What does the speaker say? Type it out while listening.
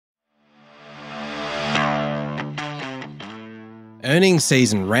Earnings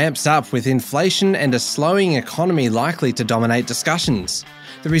season ramps up with inflation and a slowing economy likely to dominate discussions.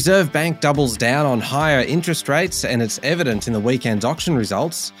 The Reserve Bank doubles down on higher interest rates, and it's evident in the weekend's auction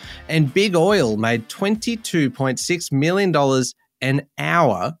results. And Big Oil made $22.6 million an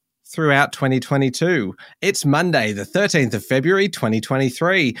hour throughout 2022. It's Monday, the 13th of February,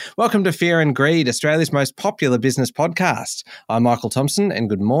 2023. Welcome to Fear and Greed, Australia's most popular business podcast. I'm Michael Thompson, and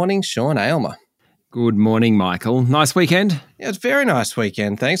good morning, Sean Aylmer. Good morning, Michael. Nice weekend? Yeah, it's a very nice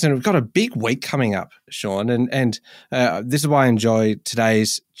weekend, thanks. And we've got a big week coming up, Sean. And this is why I enjoy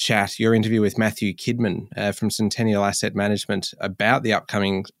today's chat, your interview with Matthew Kidman from Centennial Asset Management about the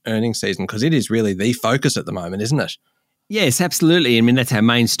upcoming earnings season, because it is really the focus at the moment, isn't it? Yes, absolutely. I mean, that's our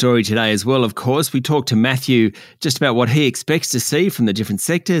main story today as well, of course. We talked to Matthew just about what he expects to see from the different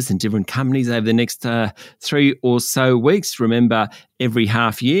sectors and different companies over the next 3 or so weeks. Remember, every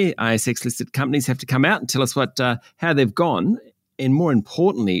half year, ASX-listed companies have to come out and tell us how they've gone and, more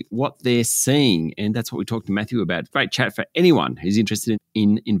importantly, what they're seeing. And that's what we talked to Matthew about. Great chat for anyone who's interested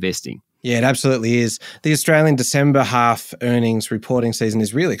in investing. Yeah, it absolutely is. The Australian December half earnings reporting season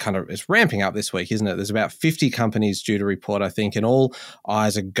is really it's ramping up this week, isn't it? There's about 50 companies due to report, I think, and all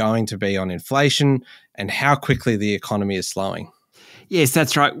eyes are going to be on inflation and how quickly the economy is slowing. Yes,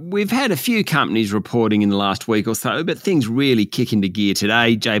 that's right. We've had a few companies reporting in the last week or so, but things really kick into gear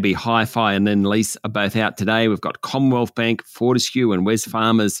today. JB Hi-Fi and Lendlease are both out today. We've got Commonwealth Bank, Fortescue and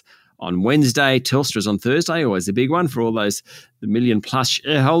Wesfarmers on Wednesday, Telstra's on Thursday, always a big one for all those the million-plus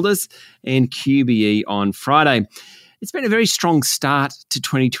shareholders, and QBE on Friday. It's been a very strong start to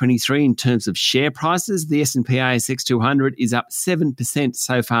 2023 in terms of share prices. The S&P ASX 200 is up 7%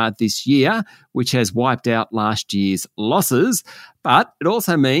 so far this year, which has wiped out last year's losses. But it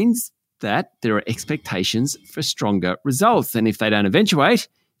also means that there are expectations for stronger results. And if they don't eventuate,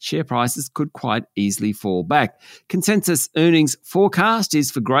 share prices could quite easily fall back. Consensus earnings forecast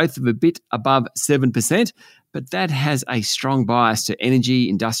is for growth of a bit above 7%, but that has a strong bias to energy,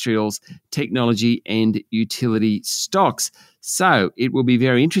 industrials, technology and utility stocks. So it will be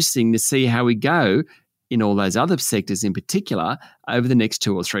very interesting to see how we go in all those other sectors in particular over the next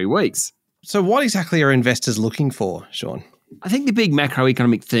 2 or 3 weeks. So what exactly are investors looking for, Sean? I think the big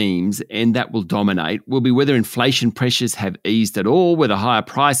macroeconomic themes, and that will dominate, will be whether inflation pressures have eased at all, whether higher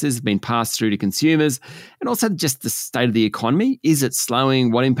prices have been passed through to consumers, and also just the state of the economy. Is it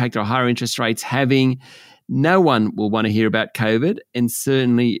slowing? What impact are higher interest rates having? No one will want to hear about COVID, and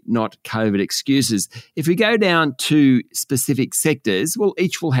certainly not COVID excuses. If we go down to specific sectors, well,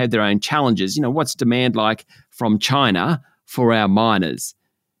 each will have their own challenges. You know, what's demand like from China for our miners?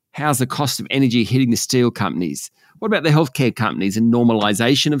 How's the cost of energy hitting the steel companies? What about the healthcare companies and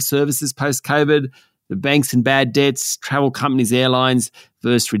normalisation of services post-COVID? The banks and bad debts, travel companies, airlines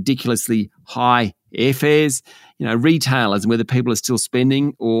versus ridiculously high airfares, retailers and whether people are still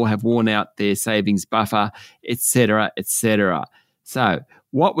spending or have worn out their savings buffer, etc., etc. So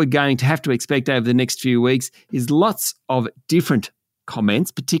what we're going to have to expect over the next few weeks is lots of different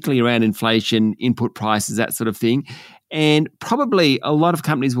comments, particularly around inflation, input prices, that sort of thing. And probably a lot of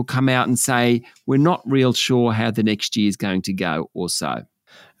companies will come out and say, we're not real sure how the next year is going to go or so.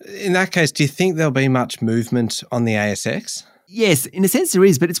 In that case, do you think there'll be much movement on the ASX? Yes, in a sense there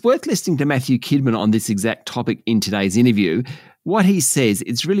is, but it's worth listening to Matthew Kidman on this exact topic in today's interview. What he says,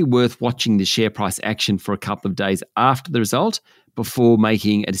 it's really worth watching the share price action for a couple of days after the result before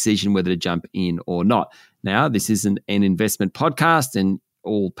making a decision whether to jump in or not. Now, this isn't an investment podcast and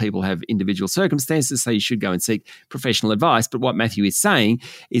all people have individual circumstances, so you should go and seek professional advice. But what Matthew is saying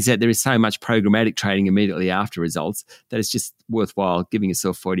is that there is so much programmatic trading immediately after results that it's just worthwhile giving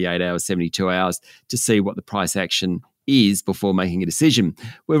yourself 48 hours, 72 hours to see what the price action is before making a decision.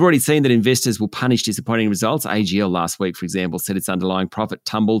 We've already seen that investors will punish disappointing results. AGL last week, for example, said its underlying profit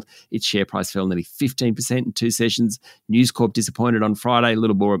tumbled. Its share price fell nearly 15% in 2 sessions. News Corp disappointed on Friday. A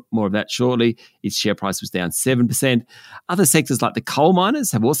little more of that shortly. Its share price was down 7%. Other sectors like the coal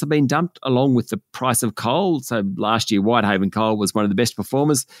miners have also been dumped along with the price of coal. So last year, Whitehaven Coal was one of the best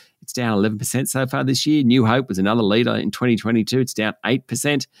performers. It's down 11% so far this year. New Hope was another leader in 2022. It's down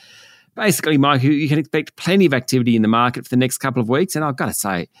 8%. Basically, Mike, you can expect plenty of activity in the market for the next couple of weeks. And I've got to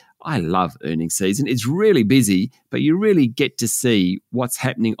say, I love earnings season. It's really busy, but you really get to see what's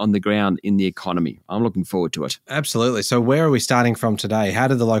happening on the ground in the economy. I'm looking forward to it. Absolutely. So where are we starting from today? How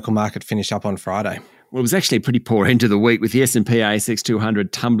did the local market finish up on Friday? Well, it was actually a pretty poor end to the week with the S&P ASX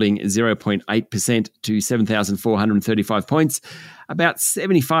 200 tumbling 0.8% to 7,435 points. About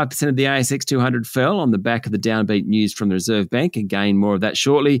 75% of the ASX 200 fell on the back of the downbeat news from the Reserve Bank. Again, more of that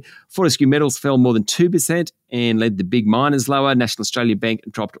shortly. Fortescue Metals fell more than 2% and led the big miners lower. National Australia Bank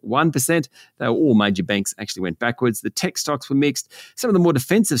dropped 1%, though all major banks actually went backwards. The tech stocks were mixed. Some of the more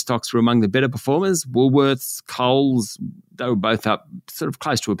defensive stocks were among the better performers. Woolworths, Coles, they were both up sort of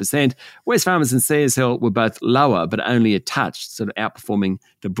close to 1%. Wesfarmers and CSL were both lower, but only a touch, sort of outperforming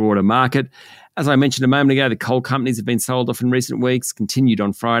the broader market. As I mentioned a moment ago, the coal companies have been sold off in recent weeks, continued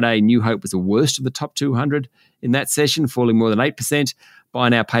on Friday. New Hope was the worst of the top 200 in that session, falling more than 8%. Buy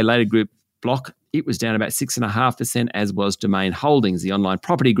Now, Pay Later group Block, it was down about 6.5%, as was Domain Holdings, the online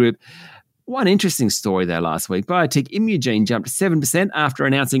property group. One interesting story there last week. Biotech Imugene jumped 7% after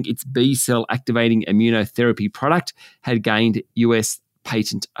announcing its B-cell activating immunotherapy product had gained US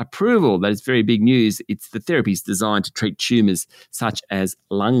patent approval. That is very big news. It's the therapies designed to treat tumours such as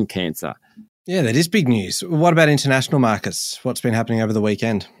lung cancer. Yeah, that is big news. What about international markets? What's been happening over the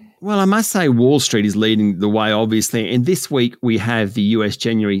weekend? Well, I must say Wall Street is leading the way, obviously. And this week we have the US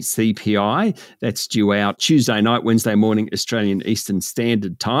January CPI. That's due out Tuesday night, Wednesday morning, Australian Eastern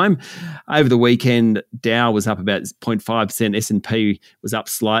Standard Time. Over the weekend, Dow was up about 0.5%. S&P was up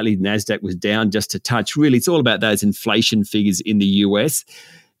slightly. NASDAQ was down just a touch. Really, it's all about those inflation figures in the US.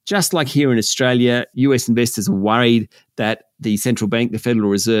 Just like here in Australia, US investors are worried that the central bank, the Federal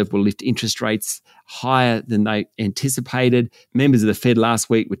Reserve, will lift interest rates higher than they anticipated. Members of the Fed last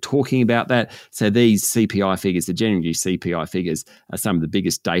week were talking about that. So these CPI figures, the January CPI figures, are some of the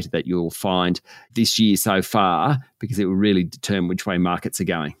biggest data that you'll find this year so far, because it will really determine which way markets are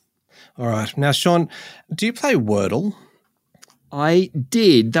going. All right. Now, Sean, do you play Wordle? I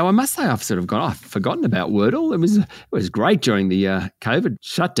did, though I must say I've forgotten about Wordle. It was great during the COVID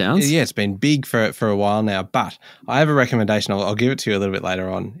shutdowns. Yeah, it's been big for a while now, but I have a recommendation. I'll give it to you a little bit later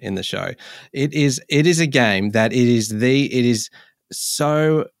on in the show. It is a game that it is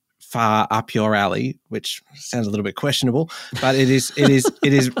so far up your alley, which sounds a little bit questionable, but it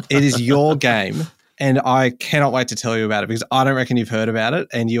is your game. And I cannot wait to tell you about it, because I don't reckon you've heard about it,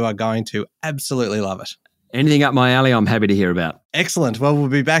 and you are going to absolutely love it. Anything up my alley, I'm happy to hear about. Excellent. Well, we'll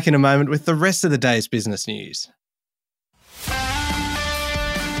be back in a moment with the rest of the day's business news.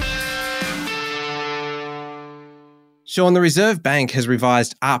 Sean, the Reserve Bank has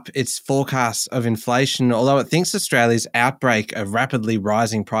revised up its forecasts of inflation, although it thinks Australia's outbreak of rapidly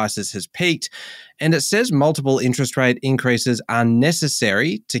rising prices has peaked, and it says multiple interest rate increases are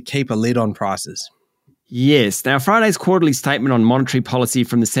necessary to keep a lid on prices. Yes. Now, Friday's quarterly statement on monetary policy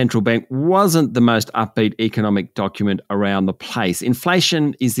from the central bank wasn't the most upbeat economic document around the place.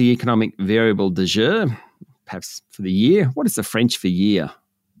 Inflation is the economic variable du jour, perhaps for the year. What is the French for year?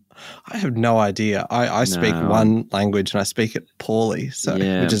 I have no idea. I speak one language and I speak it poorly,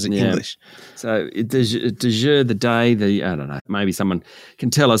 which is English. So du jour, the day, I don't know, maybe someone can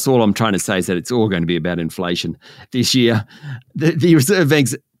tell us. All I'm trying to say is that it's all going to be about inflation this year. The Reserve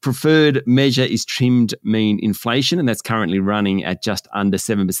Bank's preferred measure is trimmed mean inflation, and that's currently running at just under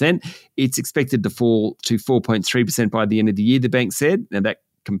 7%. It's expected to fall to 4.3% by the end of the year, the bank said. Now, that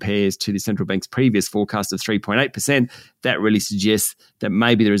compares to the central bank's previous forecast of 3.8%. That really suggests that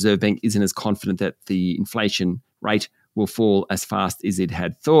maybe the Reserve Bank isn't as confident that the inflation rate will fall as fast as it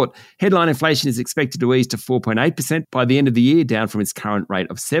had thought. Headline inflation is expected to ease to 4.8% by the end of the year, down from its current rate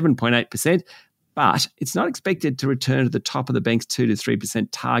of 7.8%. But it's not expected to return to the top of the bank's 2 to 3%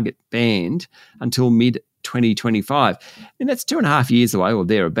 target band until mid-2025. And that's 2.5 years away or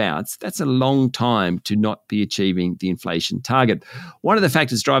thereabouts. That's a long time to not be achieving the inflation target. One of the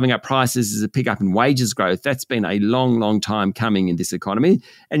factors driving up prices is a pickup in wages growth. That's been a long, long time coming in this economy.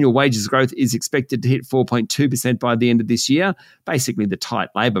 Annual wages growth is expected to hit 4.2% by the end of this year. Basically, the tight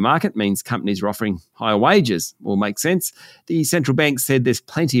labour market means companies are offering higher wages. All makes sense. The central bank said there's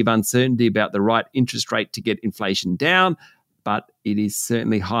plenty of uncertainty about the right interest rate to get inflation down, but it is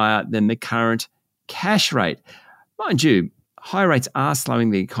certainly higher than the current cash rate. Mind you, higher rates are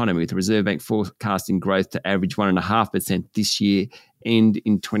slowing the economy, with the Reserve Bank forecasting growth to average 1.5% this year and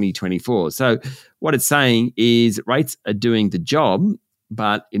in 2024. So what it's saying is rates are doing the job,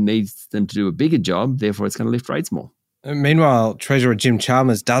 but it needs them to do a bigger job. Therefore, it's going to lift rates more. Meanwhile, Treasurer Jim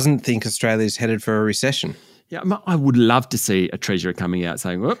Chalmers doesn't think Australia is headed for a recession. Yeah, I would love to see a treasurer coming out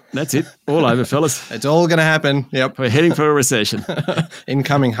saying, well, that's it, all over, fellas. It's all going to happen. Yep. We're heading for a recession.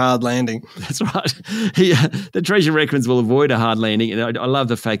 Incoming hard landing. That's right. The treasurer reckons we'll avoid a hard landing. And I love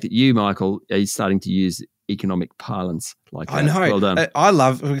the fact that you, Michael, are starting to use economic parlance like that. I know. Well done. I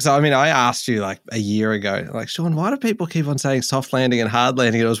love, because I asked you like a year ago, like, Sean, why do people keep on saying soft landing and hard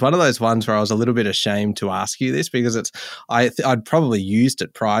landing? It was one of those ones where I was a little bit ashamed to ask you this, because I'd probably used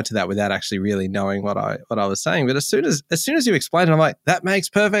it prior to that without actually really knowing what I was saying. But as soon as you explained it, I'm like, that makes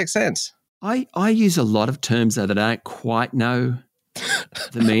perfect sense. I use a lot of terms though that I don't quite know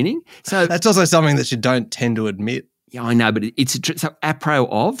the meaning. So that's also something that you don't tend to admit. Yeah, I know, but it's so apro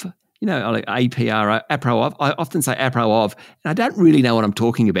of, like APRO, apro of. I often say apro of, and I don't really know what I'm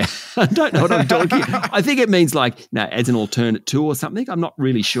talking about. I don't know what I'm talking about. I think it means like, as an alternate to or something. I'm not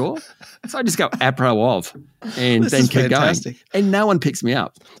really sure. So I just go apro of and then keep fantastic. Going. And no one picks me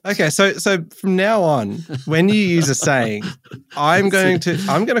up. Okay, so from now on, when you use a saying, I'm going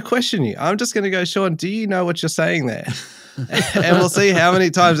to question you. I'm just going to go, Sean, do you know what you're saying there? And we'll see how many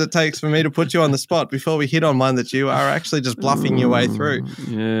times it takes for me to put you on the spot before we hit on one that you are actually just bluffing your way through.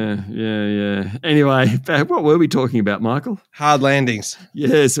 Yeah. Anyway, what were we talking about, Michael? Hard landings.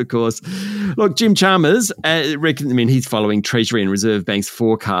 Yes, of course. Look, Jim Chalmers, he's following Treasury and Reserve Bank's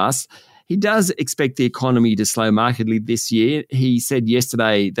forecasts. He does expect the economy to slow markedly this year. He said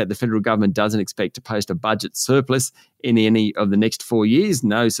yesterday that the federal government doesn't expect to post a budget surplus in any of the next 4 years.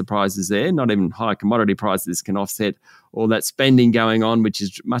 No surprises there. Not even high commodity prices can offset all that spending going on, which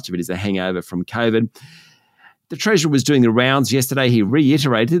is much of it is a hangover from COVID. The Treasurer was doing the rounds yesterday. He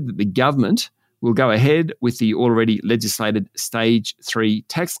reiterated that the government will go ahead with the already legislated Stage 3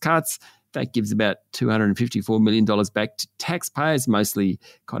 tax cuts. That gives about $254 million back to taxpayers, mostly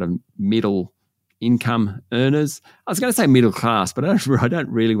kind of middle income earners. I was going to say middle class, but I don't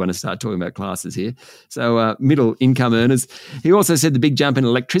really want to start talking about classes here. So middle income earners. He also said the big jump in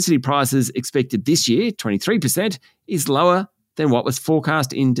electricity prices expected this year, 23%, is lower than what was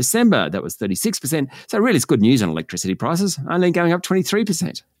forecast in December. That was 36%. So really it's good news on electricity prices, only going up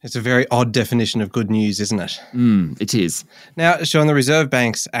 23%. It's a very odd definition of good news, isn't it? It is. Now, Sean, the Reserve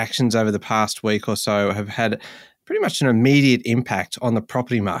Bank's actions over the past week or so have had pretty much an immediate impact on the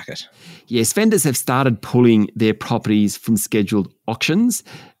property market. Yes, vendors have started pulling their properties from scheduled auctions.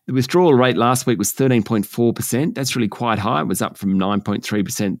 The withdrawal rate last week was 13.4%. That's really quite high. It was up from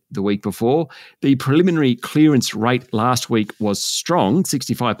 9.3% the week before. The preliminary clearance rate last week was strong,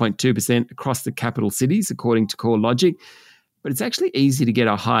 65.2% across the capital cities, according to CoreLogic. But it's actually easy to get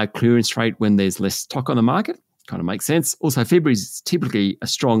a higher clearance rate when there's less stock on the market. Kind of makes sense. Also, February is typically a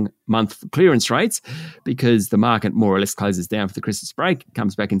strong month for clearance rates because the market more or less closes down for the Christmas break. It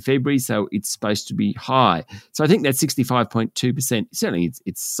comes back in February, so it's supposed to be high. So I think that 65.2%, certainly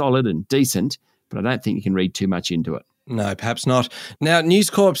it's solid and decent, but I don't think you can read too much into it. No, perhaps not. Now, News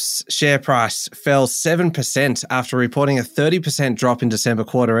Corp's share price fell 7% after reporting a 30% drop in December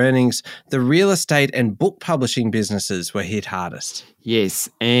quarter earnings. The real estate and book publishing businesses were hit hardest. Yes,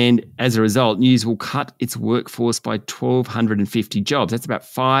 and as a result, News will cut its workforce by 1,250 jobs. That's about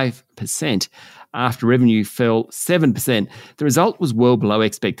 5% after revenue fell 7%. The result was well below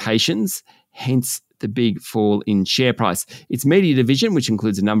expectations, hence the big fall in share price. Its media division, which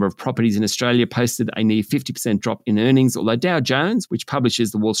includes a number of properties in Australia, posted a near 50% drop in earnings, although Dow Jones, which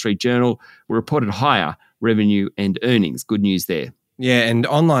publishes the Wall Street Journal, reported higher revenue and earnings. Good news there. Yeah, and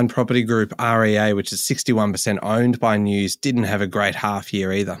online property group REA, which is 61% owned by News, didn't have a great half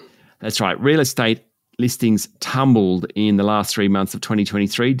year either. That's right. Real estate listings tumbled in the last 3 months of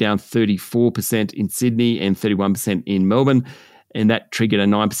 2023, down 34% in Sydney and 31% in Melbourne. And that triggered a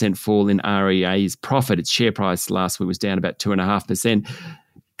 9% fall in REA's profit. Its share price last week was down about 2.5%.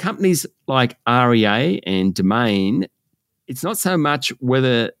 Companies like REA and Domain, it's not so much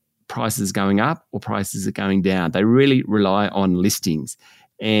whether prices are going up or prices are going down. They really rely on listings.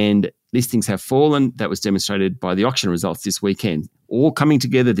 And listings have fallen. That was demonstrated by the auction results this weekend. All coming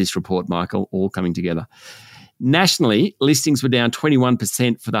together, this report, Michael, all coming together. Nationally, listings were down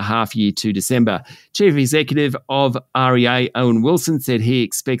 21% for the half year to December. Chief Executive of REA, Owen Wilson, said he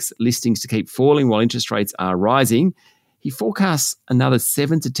expects listings to keep falling while interest rates are rising. He forecasts another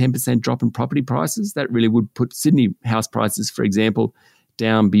 7 to 10% drop in property prices. That really would put Sydney house prices, for example,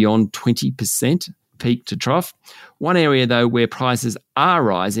 down beyond 20% peak to trough. One area, though, where prices are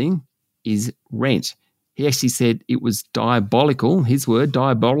rising is rent. He actually said it was diabolical, his word,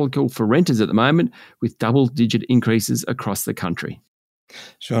 diabolical for renters at the moment, with double-digit increases across the country.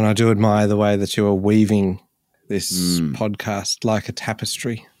 Sean, I do admire the way that you are weaving this podcast like a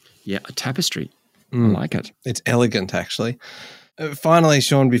tapestry. Yeah, a tapestry. I like it. It's elegant, actually. Finally,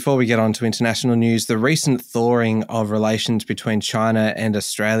 Sean, before we get on to international news, the recent thawing of relations between China and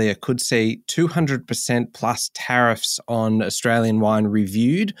Australia could see 200% plus tariffs on Australian wine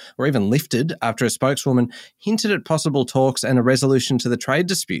reviewed or even lifted after a spokeswoman hinted at possible talks and a resolution to the trade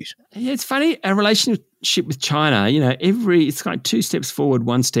dispute. Yeah, it's funny, our relationship with China, it's like 2 steps forward,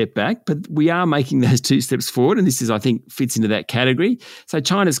 1 step back, but we are making those 2 steps forward, and this is, I think, fits into that category. So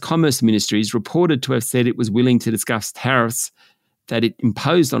China's Commerce Ministry is reported to have said it was willing to discuss tariffs that it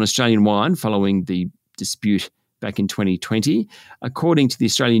imposed on Australian wine following the dispute back in 2020. According to the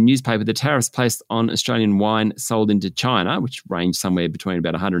Australian newspaper, the tariffs placed on Australian wine sold into China, which range somewhere between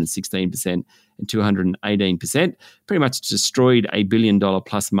about 116% and 218%, pretty much destroyed a $1 billion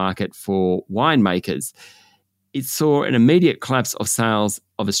plus market for winemakers. It saw an immediate collapse of sales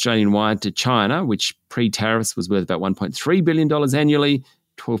of Australian wine to China, which pre-tariffs was worth about $1.3 billion annually,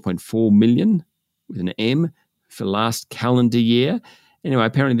 12.4 million with an M, for last calendar year. Anyway,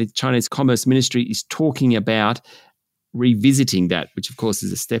 apparently the Chinese Commerce Ministry is talking about revisiting that, which of course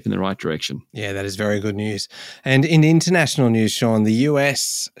is a step in the right direction. Yeah, that is very good news. And in international news, Sean, the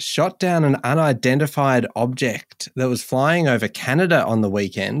US shot down an unidentified object that was flying over Canada on the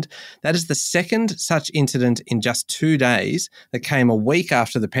weekend. That is the second such incident in just 2 days that came a week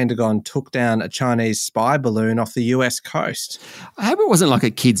after the Pentagon took down a Chinese spy balloon off the US coast. I hope it wasn't like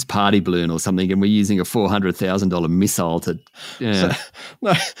a kid's party balloon or something and we're using a $400,000 missile to... Yeah.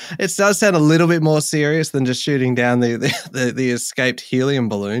 No, it does sound a little bit more serious than just shooting down the escaped helium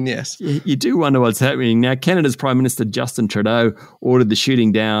balloon, yes. You do wonder what's happening. Now, Canada's Prime Minister Justin Trudeau ordered the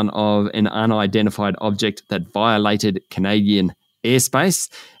shooting down of an unidentified object that violated Canadian airspace.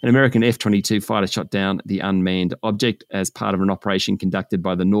 An American F-22 fighter shot down the unmanned object as part of an operation conducted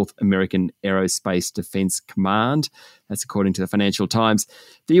by the North American Aerospace Defense Command. That's according to the Financial Times.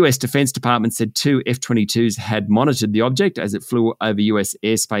 The US Defense Department said 2 F-22s had monitored the object as it flew over US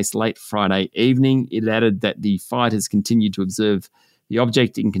airspace late Friday evening. It added that the fighters continued to observe the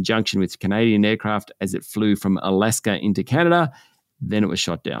object in conjunction with Canadian aircraft as it flew from Alaska into Canada. Then it was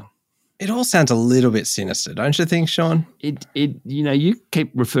shot down. It all sounds a little bit sinister, don't you think, Sean? You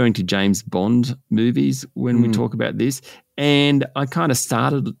keep referring to James Bond movies when we talk about this, and I kind of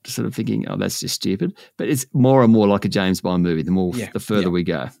started sort of thinking, oh, that's just stupid. But it's more and more like a James Bond movie the further we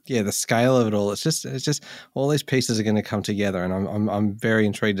go. Yeah, the scale of it all. It's just all these pieces are going to come together, and I'm very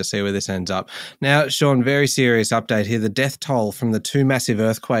intrigued to see where this ends up. Now, Sean, very serious update here. The death toll from the 2 massive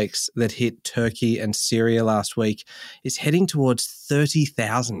earthquakes that hit Turkey and Syria last week is heading towards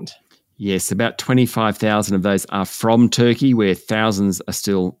 30,000. Yes, about 25,000 of those are from Turkey, where thousands are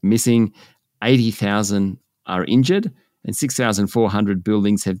still missing. 80,000 are injured, and 6,400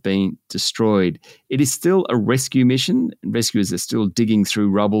 buildings have been destroyed. It is still a rescue mission. Rescuers are still digging through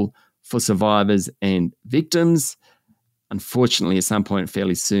rubble for survivors and victims. Unfortunately, at some point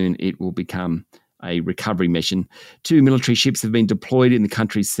fairly soon, it will become a recovery mission. 2 military ships have been deployed in the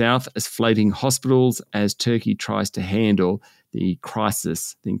country's south as floating hospitals as Turkey tries to handle the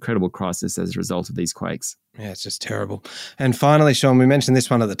crisis, the incredible crisis as a result of these quakes. Yeah, it's just terrible. And finally, Sean, we mentioned this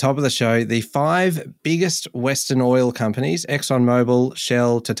one at the top of the show. The 5 biggest Western oil companies, ExxonMobil,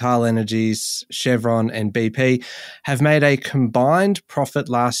 Shell, TotalEnergies, Chevron, and BP, have made a combined profit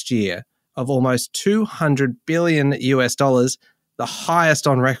last year of almost $200 billion, the highest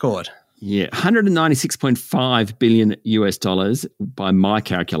on record. Yeah, $196.5 billion by my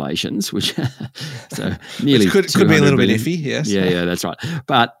calculations, which so nearly which could be a little bit iffy, yes. Yeah, that's right.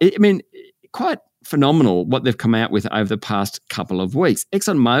 But quite phenomenal what they've come out with over the past couple of weeks.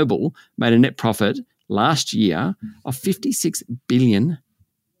 ExxonMobil made a net profit last year of $56 billion.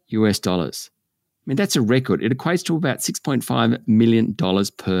 That's a record. It equates to about $6.5 million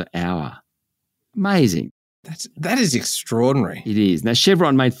per hour. Amazing. That is extraordinary. It is. Now,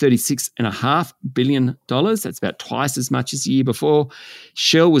 Chevron made $36.5 billion. That's about twice as much as the year before.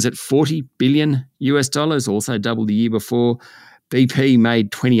 Shell was at $40 billion, also double the year before. BP made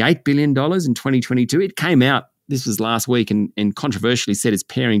 $28 billion in 2022. It came out, this was last week, and controversially said it's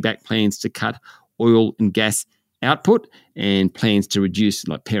paring back plans to cut oil and gas output and plans to reduce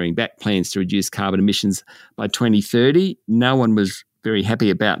carbon emissions by 2030. No one was very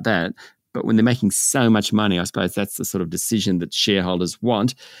happy about that. But when they're making so much money, I suppose that's the sort of decision that shareholders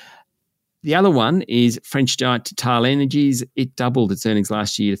want. The other one is French giant TotalEnergies. It doubled its earnings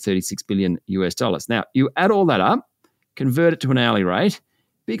last year to $36 billion. Now, you add all that up, convert it to an hourly rate.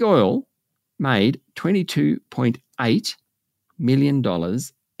 Big Oil made $22.8 million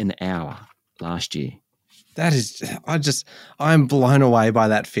an hour last year. That is, I'm blown away by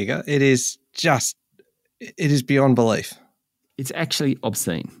that figure. It is beyond belief. It's actually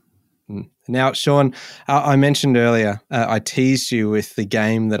obscene. Now, Sean, I mentioned earlier, I teased you with the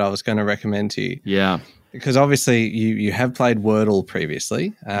game that I was going to recommend to you. Yeah. Because obviously you have played Wordle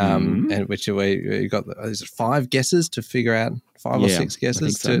previously, and which you got is it 5 guesses to figure out 5 or 6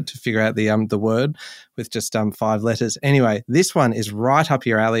 guesses to figure out the word with just 5 letters. Anyway, this one is right up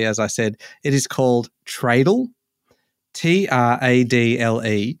your alley. As I said, it is called Tradle,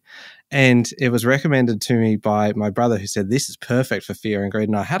 Tradle, and it was recommended to me by my brother, who said this is perfect for Fear and Greed.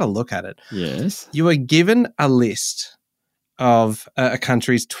 And I had a look at it. Yes, you are given a list of a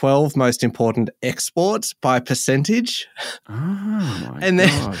country's 12 most important exports by percentage. Oh, my and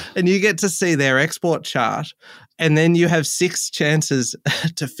God. And you get to see their export chart. And then you have 6 chances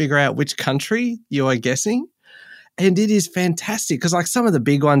to figure out which country you are guessing. And it is fantastic because like some of the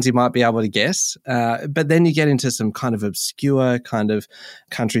big ones you might be able to guess, but then you get into some kind of obscure kind of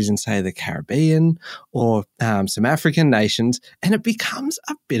countries in, say, the Caribbean or some African nations, and it becomes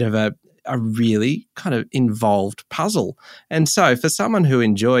a bit of a really kind of involved puzzle. And so for someone who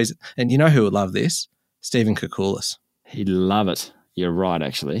enjoys, and you know who would love this? Stephen Koukoulas. He'd love it. You're right,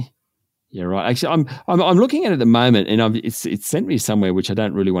 actually. You're right. Actually, I'm looking at it at the moment, and it's sent me somewhere which I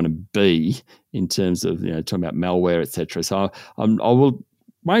don't really want to be in terms of talking about malware, etc. So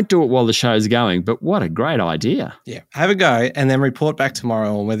won't do it while the show's going. But what a great idea! Yeah, have a go, and then report back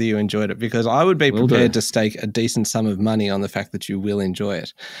tomorrow on whether you enjoyed it, because I would be prepared to stake a decent sum of money on the fact that you will enjoy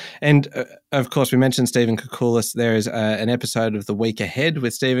it. And of course, we mentioned Stephen Koukoulas. There is an episode of The Week Ahead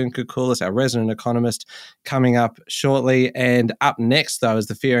with Stephen Koukoulas, our resident economist, coming up shortly. And up next, though, is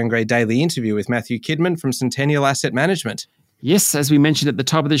the Fear and Greed Daily interview with Matthew Kidman from Centennial Asset Management. Yes, as we mentioned at the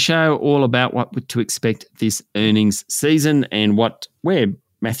top of the show, all about what to expect this earnings season and where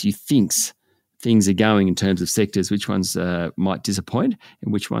Matthew thinks things are going in terms of sectors, which ones might disappoint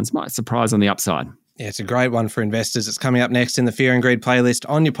and which ones might surprise on the upside. Yeah, it's a great one for investors. It's coming up next in the Fear and Greed playlist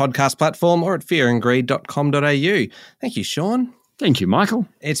on your podcast platform or at fearandgreed.com.au. Thank you, Sean. Thank you, Michael.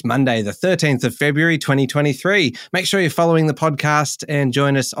 It's Monday, the 13th of February, 2023. Make sure you're following the podcast and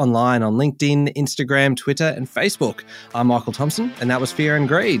join us online on LinkedIn, Instagram, Twitter, and Facebook. I'm Michael Thompson, and that was Fear and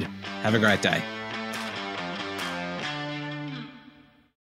Greed. Have a great day.